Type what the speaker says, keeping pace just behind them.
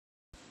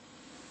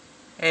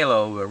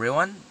Hello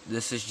everyone,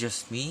 this is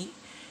just me,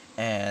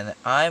 and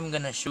I'm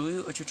gonna show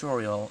you a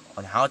tutorial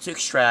on how to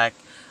extract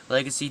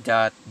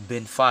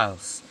legacy.bin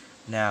files.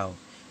 Now,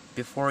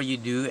 before you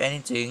do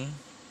anything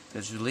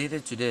that's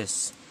related to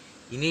this,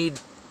 you need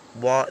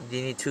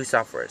two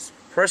softwares.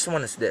 First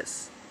one is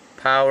this,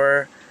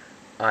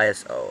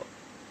 PowerISO,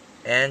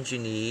 and you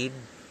need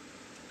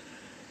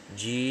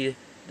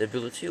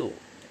GWTool.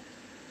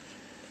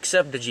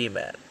 Except the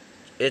Gmat,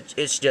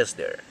 it's just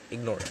there.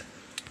 Ignore it.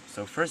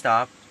 So first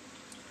off,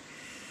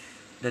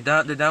 the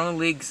download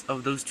links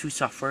of those two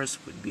softwares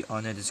would be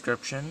on the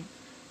description.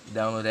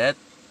 Download it.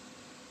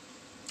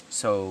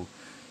 So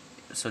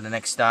the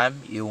next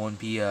time you won't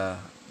be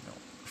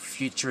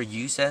future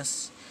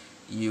uses.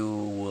 You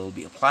will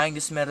be applying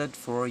this method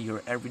for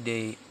your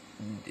everyday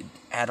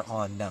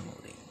add-on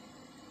downloading.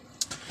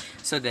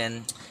 So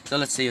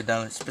let's say you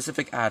download a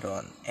specific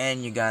add-on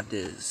and you got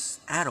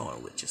this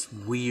add-on with just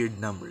weird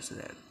numbers in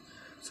it.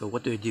 So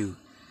what do?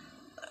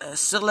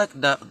 Select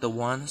the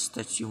ones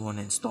that you want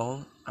to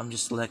install. I'm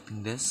just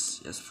selecting this,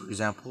 just for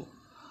example.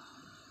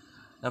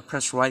 Now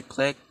press right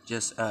click,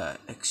 just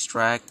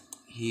extract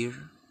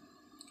here.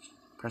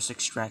 Press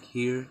extract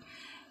here,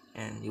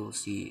 and you will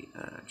see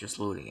just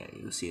loading it.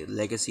 You'll see a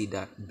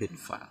legacy.bin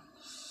file.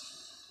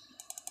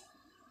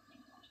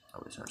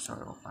 Oh,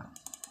 sorry, wrong file.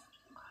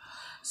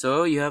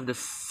 So you have the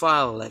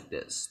file like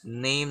this,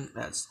 named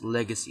as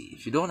legacy.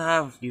 If you don't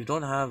have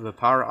a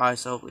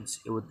PowerISO,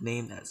 it would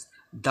name as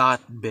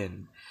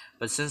 .bin.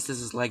 But since this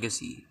is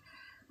legacy,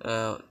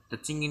 the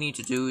thing you need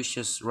to do is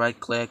just right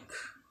click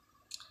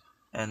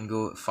and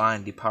go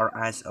find the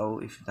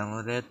PowerISO. If you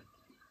download it,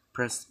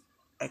 press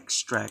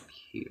extract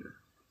here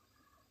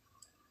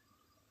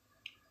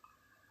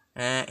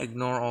and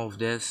ignore all of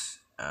this.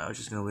 I'm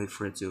just gonna wait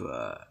for it to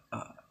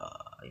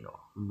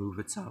remove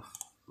itself.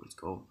 Let's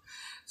go.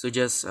 So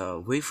just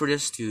wait for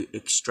this to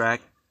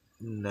extract.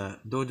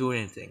 Don't do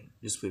anything,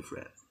 just wait for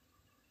it.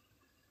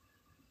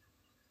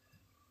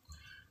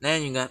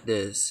 Then you got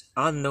this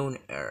unknown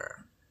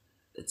error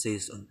that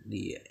says on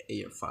the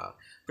error file.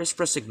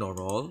 Press ignore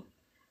all,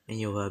 and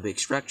you'll have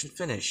extraction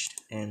finished.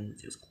 And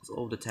just close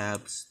all the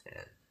tabs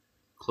and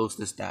close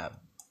this tab.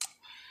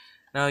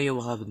 Now you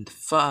will have the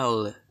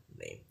file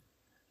name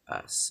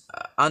as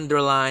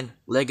underline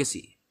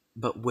legacy.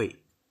 But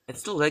wait, it's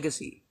still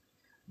legacy,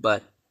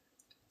 but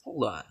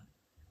hold on,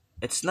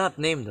 it's not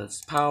named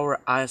as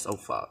PowerISO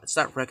file. It's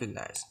not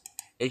recognized.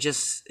 It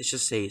just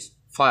says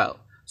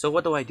file. So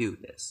what do I do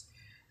with this?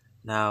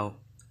 Now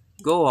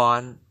go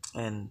on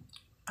and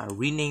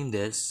rename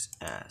this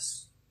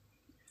as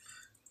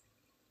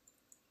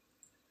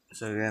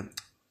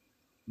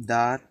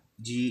dot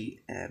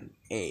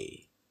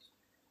 .gma.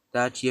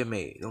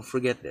 Don't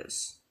forget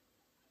this,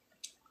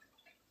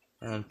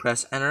 and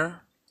press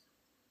enter.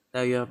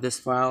 Now you have this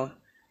file.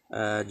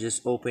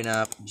 Just open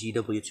up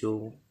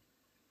GWTool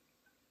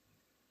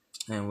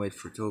and wait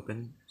for it to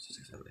open. So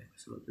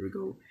there we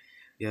go.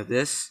 You have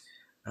this.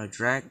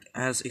 Drag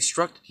as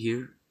instructed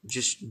here.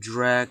 Just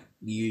drag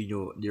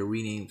the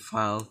renamed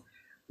file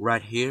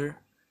right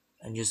here,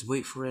 and just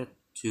wait for it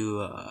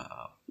to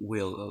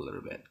wheel a little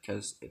bit,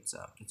 because it's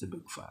a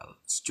big file.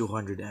 It's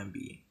 200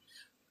 MB.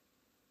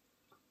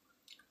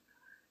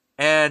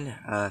 And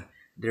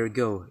there you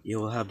go. You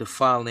will have the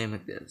file name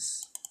like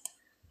this.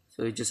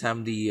 So you just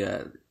have the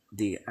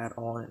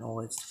add-on and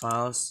all its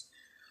files.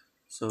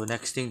 So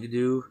next thing to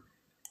do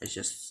is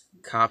just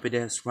copy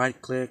this,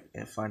 right click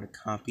and find a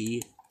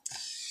copy,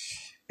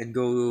 and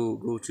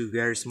go to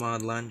Garry's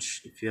mod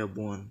launch if you have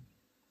one.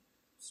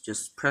 So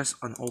just press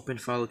on open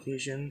file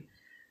location.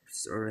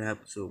 So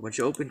once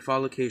you open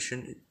file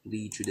location, it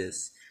leads to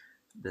this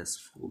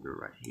folder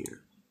right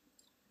here.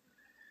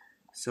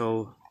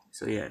 So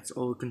yeah, it's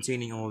all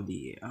containing all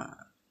the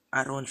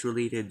add-ons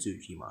related to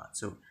Gmod.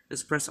 So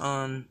just press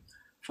on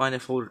find a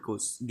folder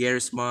called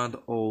Garry's mod,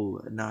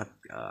 all not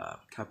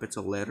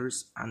capital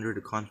letters, under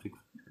the config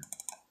folder,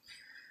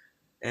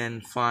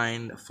 and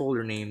find a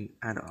folder named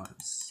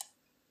add-ons.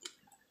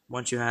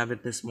 Once you have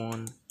it, this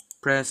one,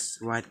 press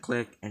right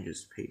click and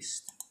just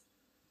paste.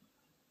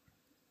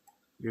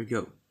 There you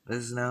go.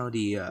 This is now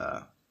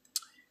your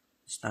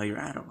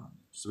add-on.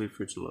 Just wait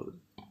for it to load.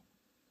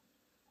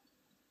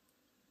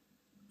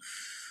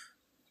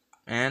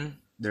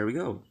 And there we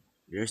go.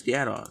 There's the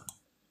add-on.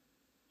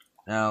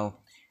 Now,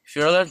 if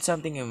you learned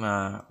something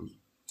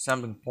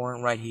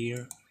important right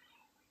here,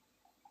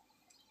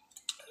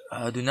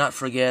 do not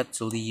forget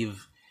to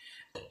leave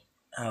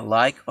a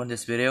like on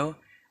this video.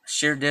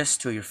 Share this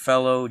to your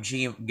fellow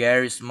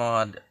Garry's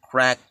mod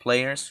crack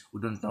players who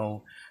don't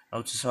know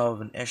how to solve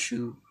an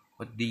issue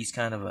with these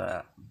kind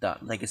of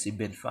 .legacy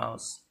bin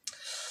files.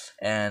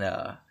 And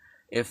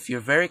if you're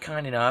very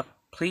kind enough,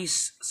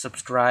 please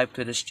subscribe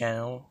to this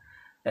channel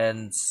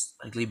and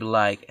leave a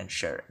like and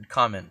share and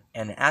comment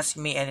and ask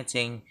me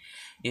anything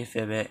if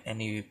you have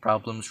any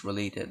problems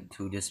related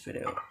to this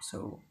video.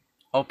 So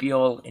hope you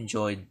all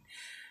enjoyed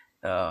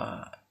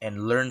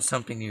and learned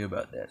something new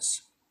about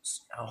this.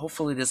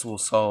 Hopefully this will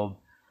solve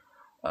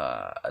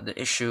the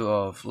issue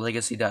of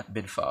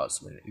legacy.bin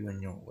files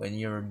when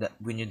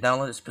you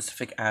download a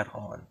specific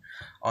add-on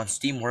on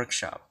Steam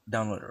Workshop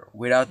downloader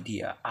without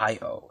the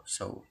IO.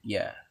 So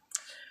yeah,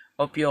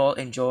 hope you all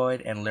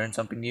enjoyed and learned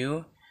something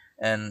new.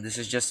 And this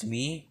is just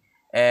me,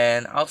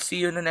 and I'll see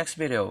you in the next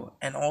video.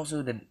 And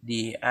also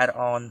the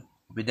add-on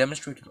we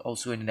demonstrated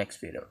also in the next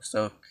video.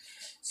 So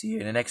see you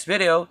in the next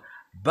video.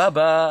 Bye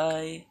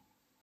bye.